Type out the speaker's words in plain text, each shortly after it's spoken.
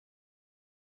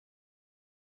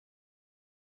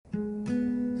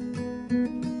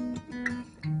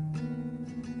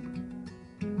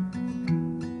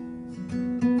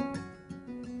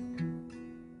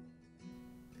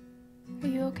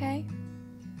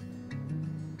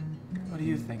do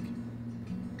you think?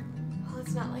 Well,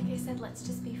 it's not like I said, let's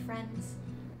just be friends.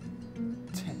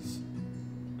 Tess.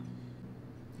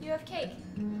 You have cake.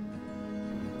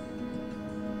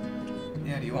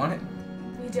 Yeah, do you want it?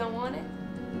 You don't want it?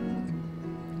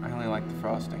 I only like the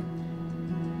frosting.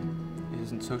 It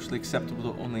isn't socially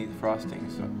acceptable to only eat the frosting,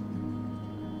 so...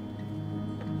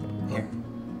 Here,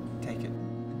 take it.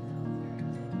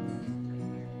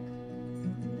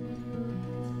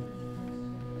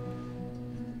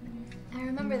 I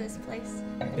remember this place.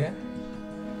 Yeah?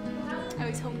 I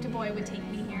always hoped a boy would take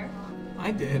me here.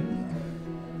 I did.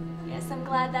 Yes, I'm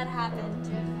glad that happened.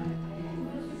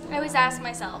 I always ask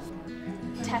myself,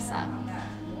 Tessa,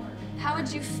 how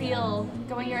would you feel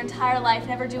going your entire life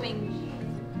never doing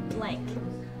blank?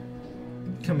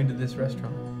 Coming to this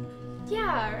restaurant.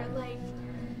 Yeah, or like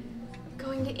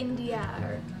going to India,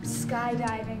 or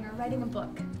skydiving, or writing a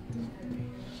book.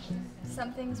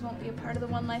 Some things won't be a part of the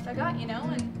one life I got, you know,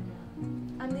 and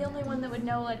I'm the only one that would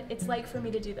know what it's like for me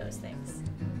to do those things.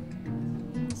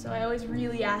 So I always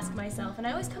really ask myself, and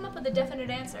I always come up with a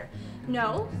definite answer.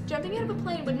 No, jumping out of a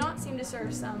plane would not seem to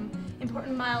serve some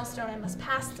important milestone I must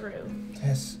pass through.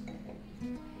 Tess,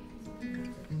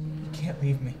 you can't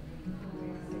leave me.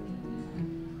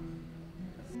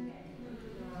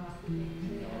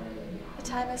 The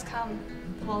time has come,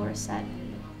 the Walrus said,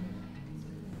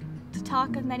 to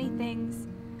talk of many things,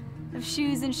 of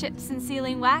shoes and ships and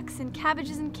sealing wax and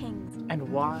cabbages and kings.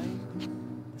 And why the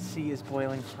sea is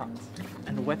boiling hot,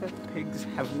 and whether pigs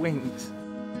have wings.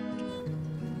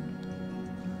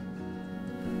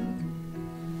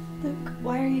 Luke,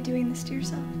 why are you doing this to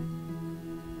yourself?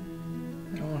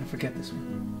 I don't want to forget this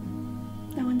one.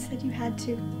 No one said you had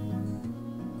to.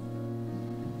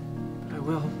 But I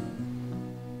will.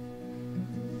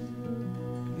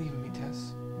 Believe in me,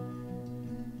 Tess.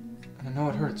 And I know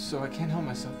it hurts, so I can't help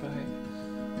myself, but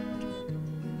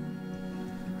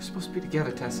we're supposed to be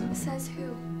together, Tessa. Says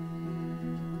who?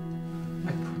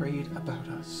 I prayed about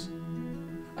us.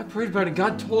 I prayed about it.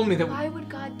 God told me that. Why would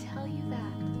God tell you that?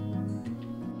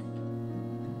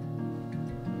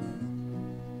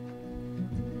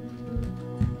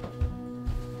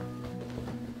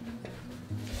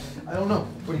 I don't know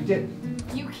what he did.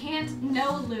 You can't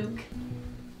know, Luke.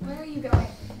 Where are you going?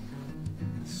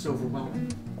 It's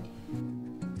overwhelming.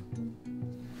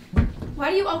 Why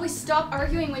do you always stop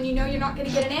arguing when you know you're not going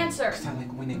to get an answer? Because I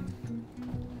like winning.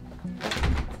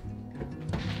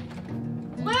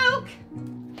 Luke!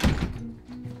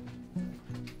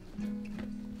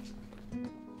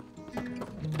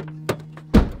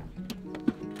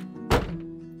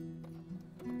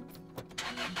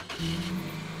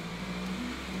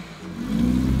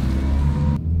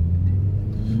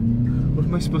 What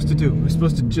am I supposed to do? Am I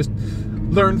supposed to just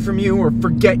learn from you or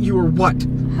forget you or what?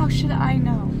 How should I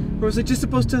know? Or was I just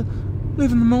supposed to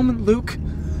live in the moment, Luke?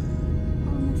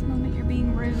 Oh, in this moment you're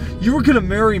being rude. You were gonna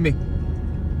marry me.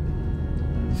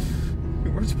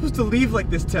 You weren't supposed to leave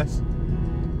like this, Tess.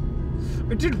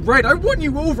 I did right. I won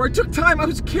you over. I took time. I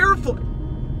was careful. I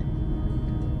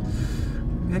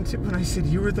meant it when I said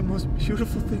you were the most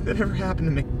beautiful thing that ever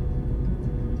happened to me.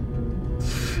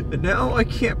 And now I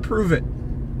can't prove it.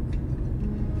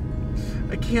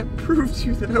 I can't prove to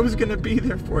you that I was gonna be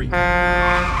there for you.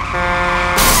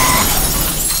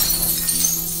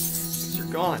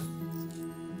 You're gone.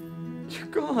 You're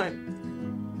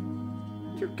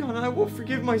gone. You're gone. I won't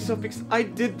forgive myself because I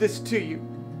did this to you.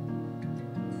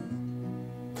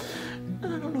 And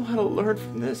I don't know how to learn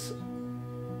from this.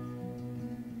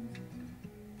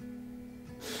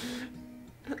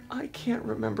 And I can't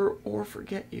remember or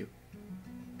forget you.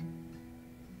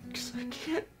 Because I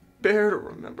can't bear to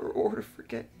remember or to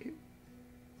forget you.